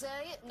called the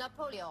Musée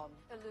Napoleon?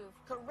 The Louvre.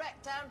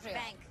 Correct, Andrea.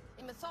 Bank.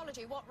 In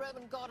mythology, what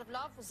Roman god of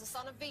love was the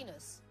son of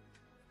Venus?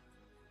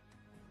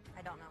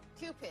 I don't know.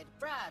 Cupid.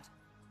 Brad.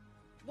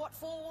 What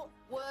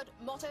four-word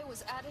motto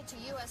was added to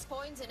U.S.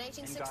 coins in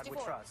 1864? In God we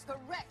trust.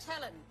 Correct,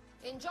 Helen.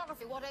 In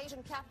geography, what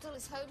Asian capital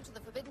is home to the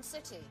Forbidden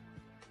City?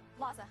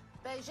 Lhasa.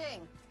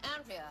 Beijing.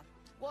 Andrea,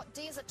 what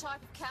D is a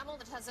type of camel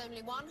that has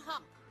only one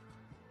hump?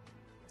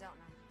 Don't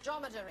know.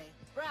 Dromedary.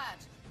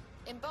 Brad,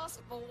 in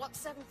basketball, what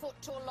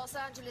 7-foot-tall Los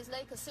Angeles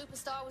Lakers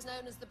superstar was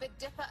known as the Big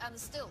Dipper and the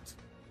Stilt?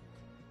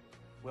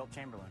 Wilt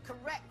Chamberlain.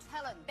 Correct.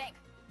 Helen. Bank.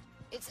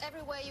 It's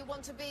everywhere you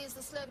want to be is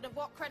the slogan of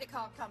what credit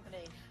card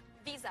company?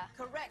 Visa.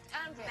 Correct.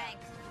 Andrea. Bank.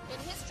 In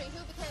history,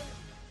 who became...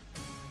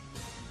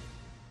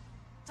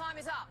 Time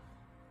is up.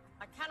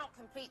 I cannot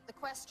complete the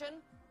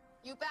question.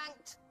 You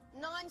banked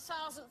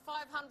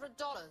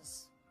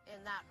 $9,500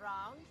 in that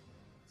round.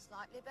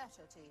 Slightly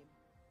better, team.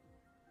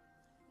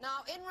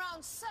 Now, in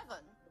round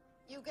 7,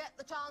 you get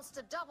the chance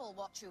to double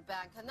what you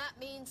bank, and that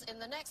means in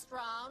the next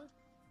round,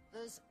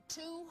 there's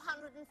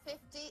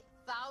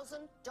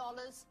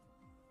 $250,000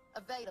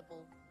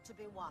 available to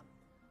be won.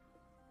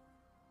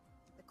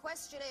 The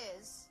question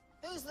is,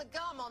 who's the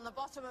gum on the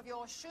bottom of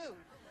your shoe?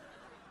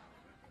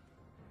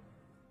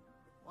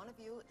 One of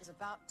you is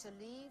about to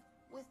leave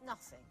with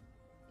nothing.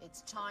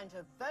 It's time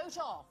to vote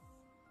off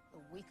the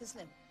weakest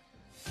link.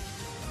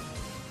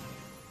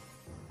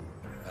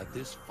 At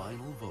this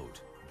final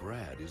vote,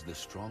 Brad is the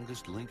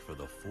strongest link for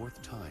the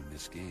 4th time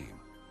this game.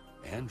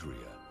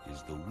 Andrea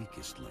is the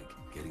weakest link,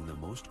 getting the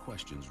most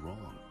questions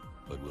wrong.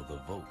 But will the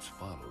votes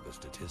follow the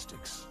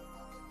statistics?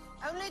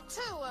 Only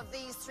 2 of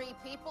these 3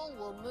 people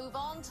will move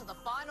on to the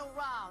final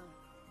round.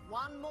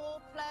 One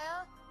more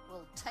player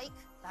will take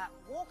that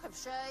walk of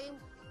shame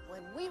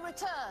when we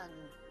return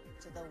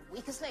to the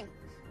weakest link.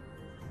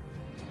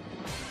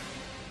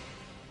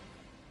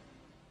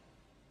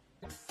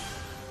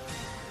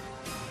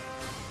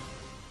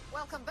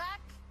 Welcome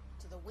back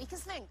to the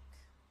weakest link.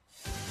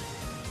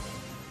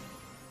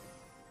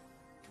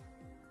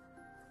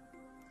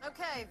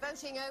 Okay,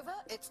 voting over,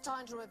 it's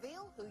time to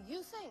reveal who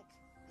you think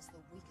is the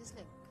weakest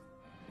link.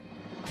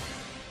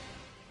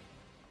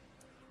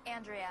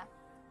 Andrea.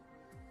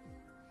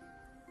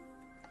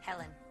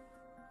 Helen.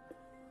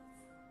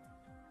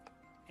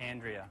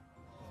 Andrea.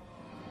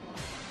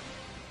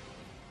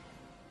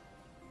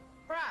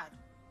 Brad,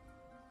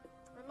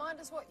 remind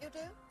us what you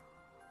do.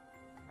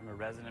 I'm a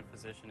resident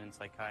physician in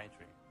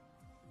psychiatry.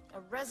 A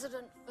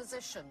resident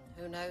physician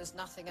who knows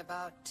nothing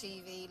about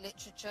TV,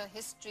 literature,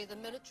 history, the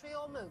military,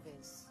 or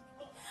movies.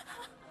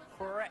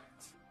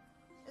 Correct.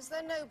 Is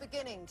there no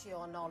beginning to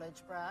your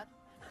knowledge, Brad?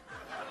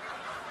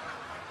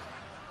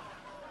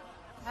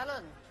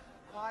 Helen,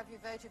 why have you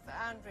voted for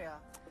Andrea?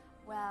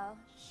 Well,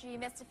 she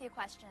missed a few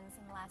questions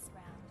in the last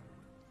round.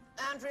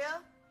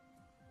 Andrea,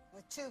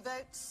 with 2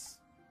 votes.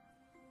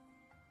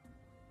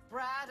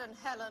 Brad and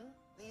Helen,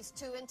 these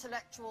 2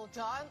 intellectual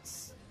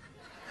giants,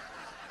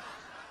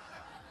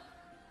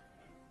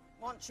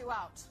 want you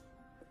out.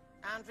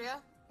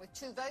 Andrea, with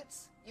 2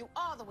 votes, you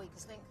are the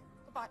weakest link.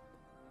 Goodbye.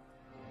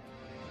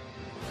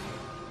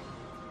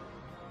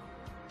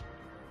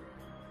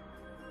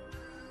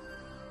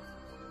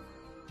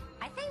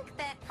 I think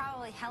that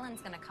probably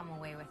Helen's going to come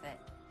away with it.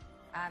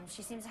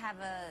 She seems to have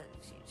a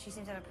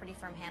pretty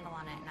firm handle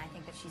on it, and I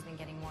think that she's been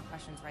getting more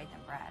questions right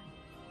than Brad.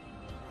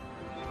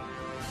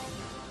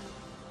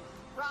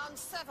 Round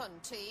 7,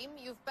 team.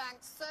 You've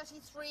banked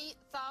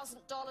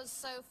 $33,000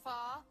 so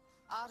far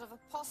out of a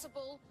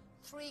possible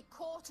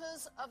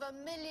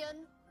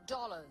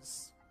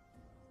 $750,000.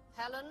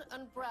 Helen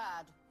and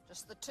Brad,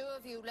 just the 2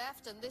 of you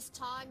left, and this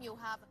time you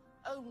have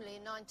only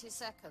 90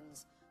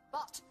 seconds.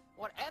 But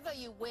whatever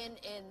you win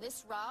in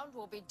this round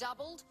will be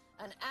doubled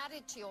and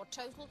added to your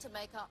total to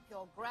make up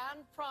your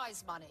grand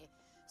prize money.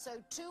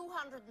 So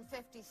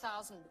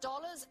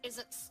 $250,000 is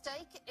at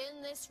stake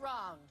in this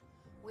round.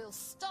 We'll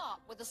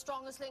start with the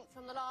strongest link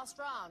from the last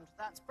round.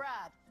 That's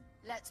Brad.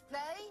 Let's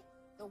play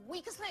the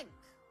weakest link.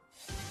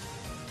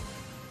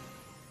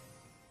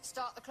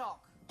 Start the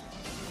clock.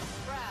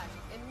 Brad,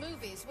 in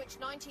movies, which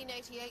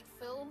 1988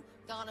 film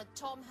garnered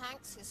Tom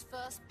Hanks his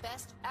first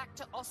Best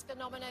Actor Oscar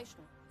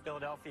nomination?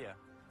 Philadelphia.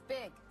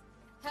 Big.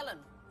 Helen,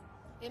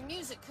 in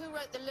music, who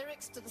wrote the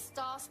lyrics to the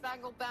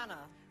Star-Spangled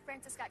Banner?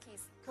 Francis Scott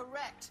Keys.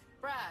 Correct.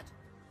 Brad,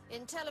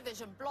 in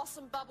television,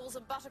 Blossom, Bubbles,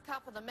 and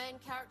Buttercup are the main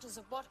characters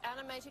of what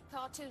animated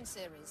cartoon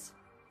series?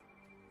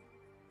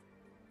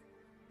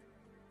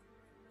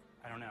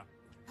 I don't know.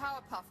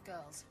 Powerpuff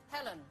Girls.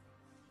 Helen,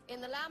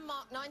 in the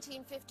landmark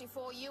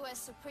 1954 U.S.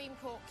 Supreme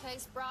Court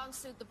case, Brown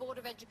sued the Board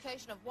of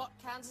Education of what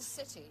Kansas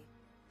City?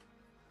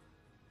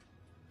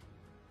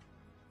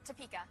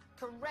 Topeka.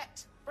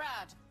 Correct.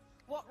 Brad,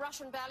 what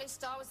Russian ballet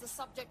star was the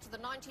subject of the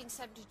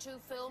 1972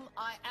 film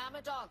I Am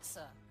a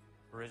Dancer?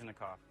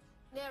 Baryshnikov.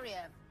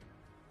 Neriev.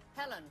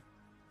 Helen,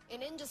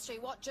 in industry,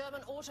 what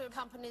German auto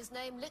company's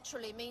name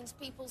literally means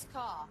people's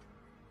car?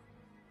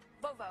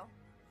 Volvo.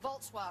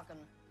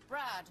 Volkswagen.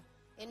 Brad,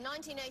 in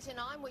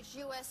 1989, which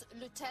U.S.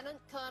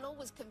 lieutenant colonel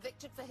was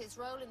convicted for his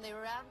role in the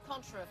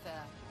Iran-Contra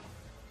affair?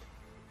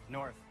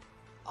 North.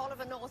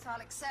 Oliver North,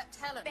 I'll accept.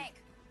 Helen.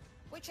 Bank.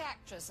 Which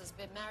actress has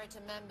been married to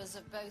members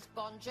of both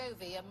Bon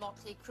Jovi and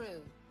Motley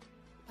Crue?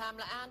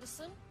 Pamela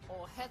Anderson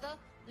or Heather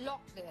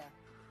Locklear?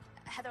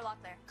 Heather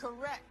Locklear.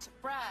 Correct.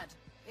 Brad,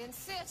 In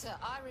theatre,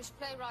 Irish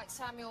playwright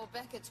Samuel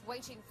Beckett's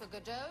Waiting for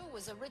Godot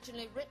was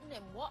originally written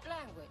in what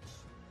language?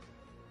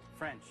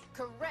 French.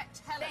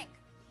 Correct, Helen. Think.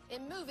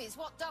 In movies,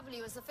 what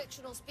W is the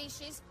fictional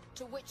species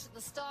to which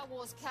the Star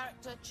Wars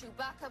character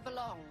Chewbacca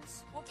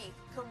belongs? Wookie.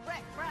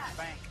 Correct, Brad.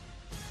 Bank.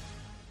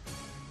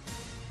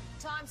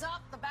 Time's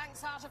up, the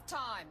bank's out of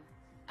time.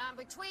 And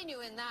between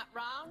you in that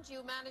round,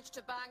 you managed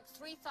to bank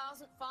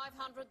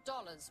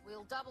 $3,500.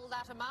 We'll double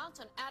that amount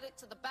and add it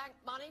to the bank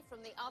money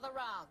from the other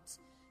rounds.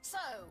 So,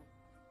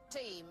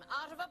 team,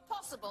 out of a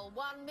possible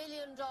 $1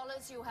 million,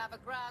 you have a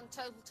grand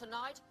total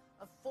tonight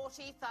of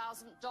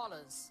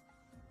 $40,000.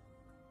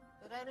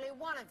 But only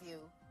one of you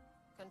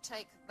can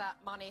take that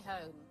money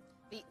home.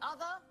 The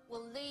other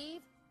will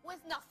leave with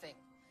nothing.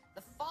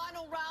 The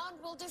final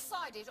round will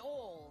decide it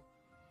all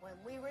when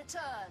we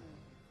return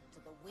to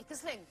the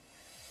weakest link.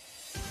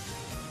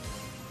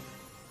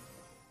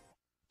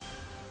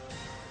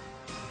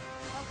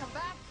 Welcome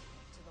back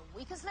to the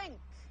weakest link.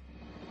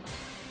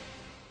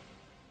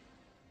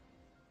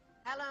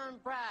 Helen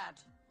and Brad,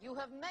 you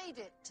have made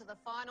it to the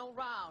final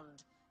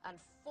round, and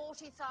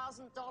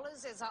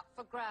 $40,000 is up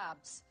for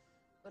grabs.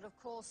 But of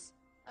course,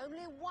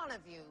 only one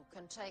of you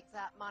can take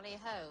that money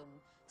home.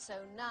 So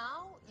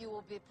now you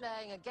will be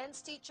playing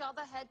against each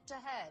other head to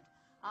head.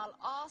 I'll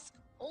ask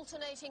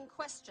alternating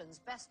questions,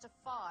 best of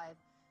 5.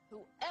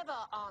 Whoever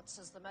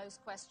answers the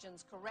most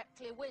questions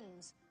correctly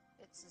wins.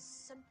 It's as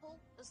simple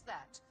as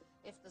that.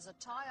 If there's a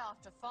tie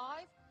after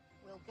 5,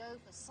 we'll go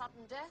for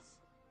sudden death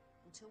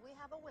until we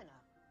have a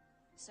winner.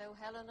 So,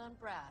 Helen and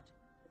Brad,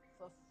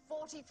 for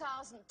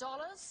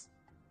 $40,000,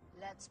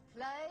 let's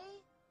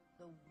play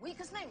the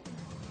weakest link.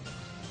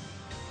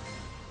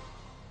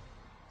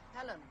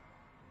 Helen,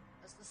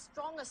 as the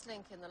strongest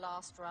link in the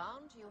last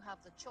round, you have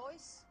the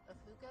choice of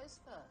who goes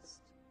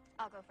first.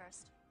 I'll go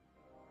first.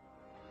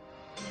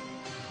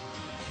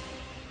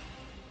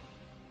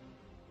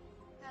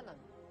 Helen,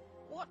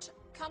 what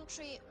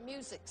country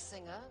music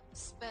singer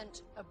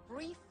spent a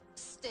brief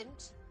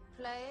stint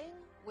playing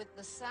with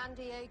the San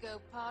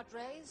Diego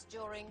Padres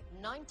during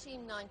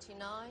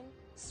 1999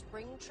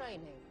 spring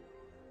training?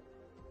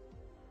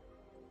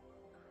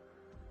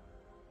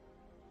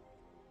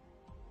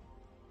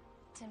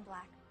 Tim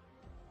Black.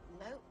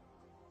 No.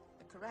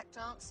 The correct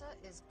answer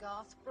is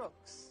Garth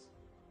Brooks.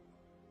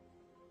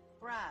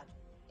 Brad,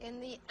 in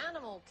the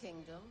animal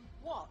kingdom,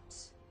 what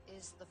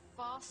is the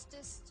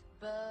fastest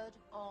bird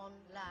on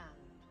land?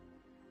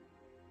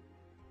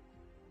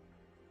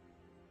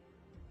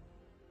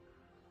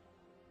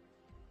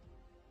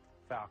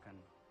 Falcon.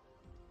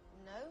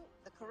 No,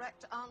 the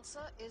correct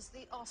answer is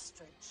the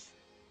ostrich.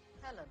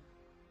 Helen,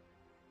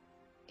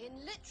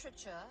 in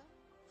literature,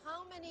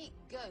 how many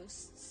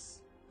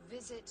ghosts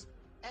visit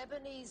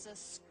Ebenezer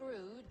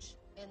Scrooge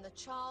in the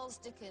Charles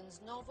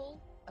Dickens novel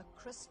A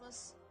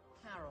Christmas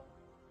Carol?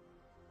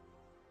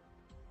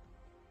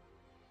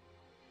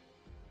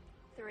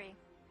 3.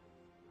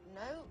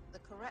 No, the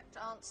correct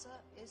answer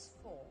is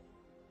 4.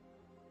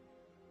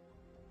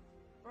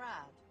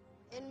 Brad,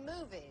 in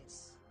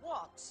movies,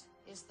 what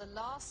is the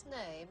last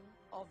name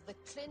of the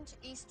Clint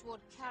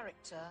Eastwood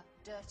character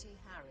Dirty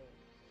Harry?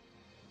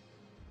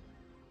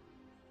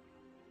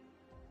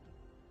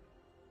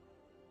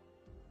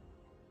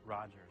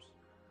 Rogers.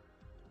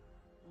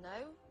 No,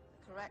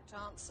 the correct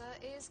answer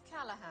is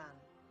Callahan.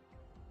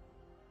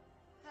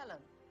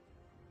 Helen,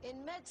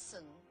 in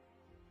medicine,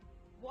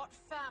 what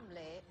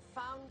family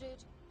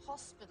founded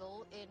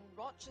hospital in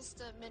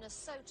Rochester,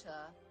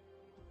 Minnesota,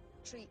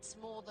 treats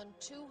more than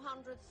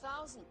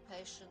 200,000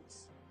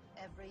 patients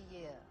every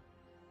year?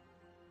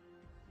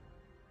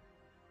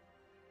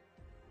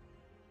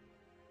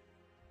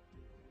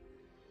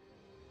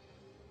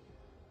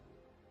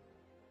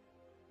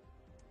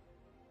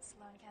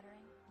 Sloan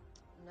Kettering.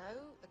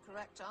 No, the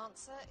correct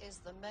answer is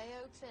the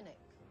Mayo Clinic.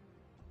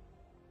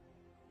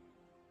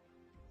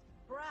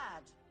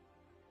 Brad,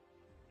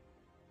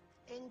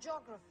 in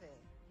geography,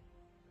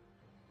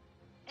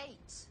 8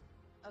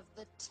 of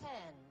the 10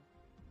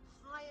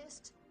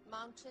 highest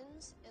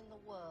mountains in the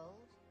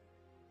world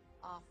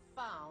are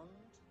found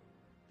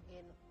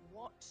in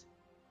what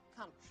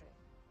country?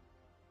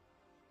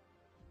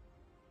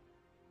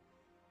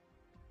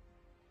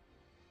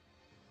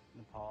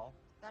 Nepal.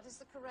 That is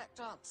the correct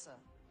answer.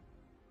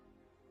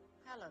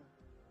 Helen,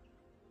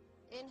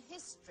 in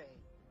history,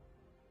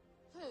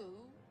 who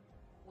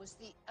was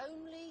the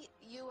only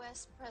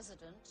US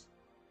president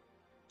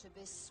to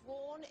be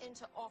sworn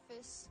into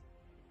office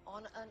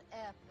on an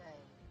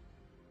airplane?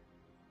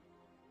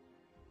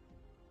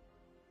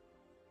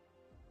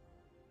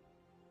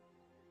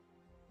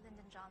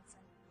 Lyndon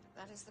Johnson.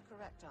 That is the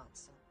correct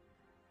answer.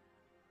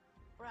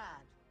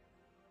 Brad,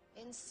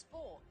 in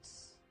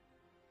sports,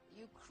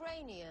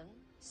 Ukrainian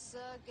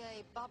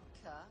Sergei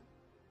Bubka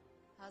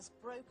has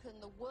broken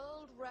the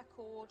world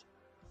record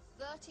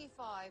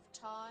 35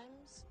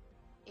 times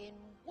in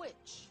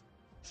which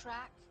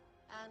track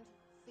and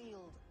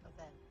field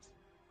event?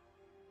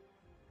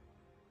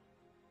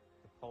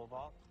 The pole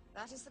vault.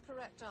 That is the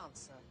correct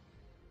answer.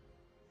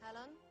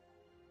 Helen,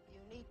 you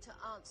need to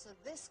answer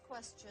this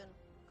question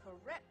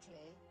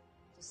correctly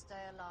to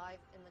stay alive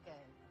in the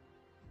game.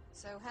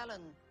 So,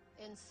 Helen,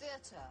 in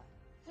theatre,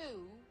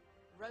 who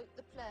wrote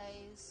the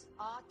plays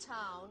Our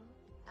Town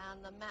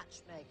and The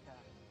Matchmaker?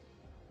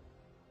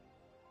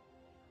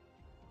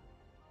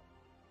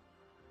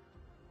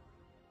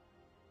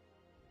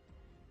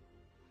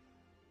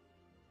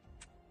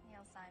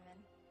 Neil Simon.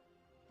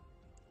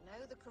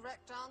 No, the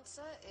correct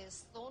answer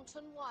is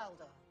Thornton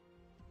Wilder.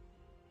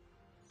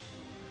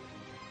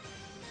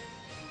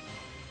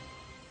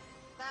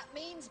 That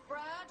means,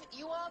 Brad,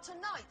 you are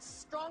tonight's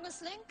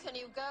strongest link and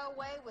you go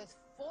away with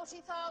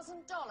 $40,000.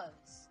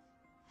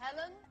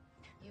 Helen,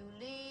 you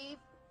leave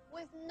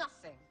with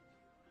nothing.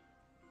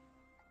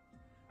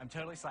 I'm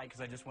totally psyched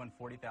because I just won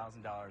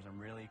 $40,000. I'm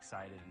really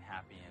excited and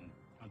happy and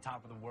on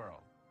top of the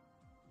world.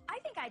 I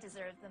think I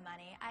deserve the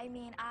money. I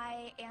mean,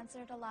 I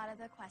answered a lot of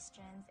the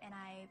questions and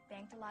I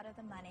banked a lot of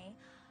the money.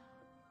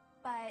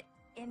 But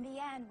in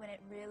the end, when it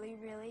really,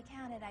 really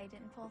counted, I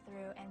didn't pull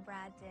through and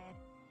Brad did.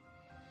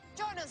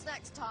 Join us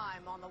next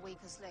time on The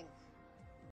Weakest Link.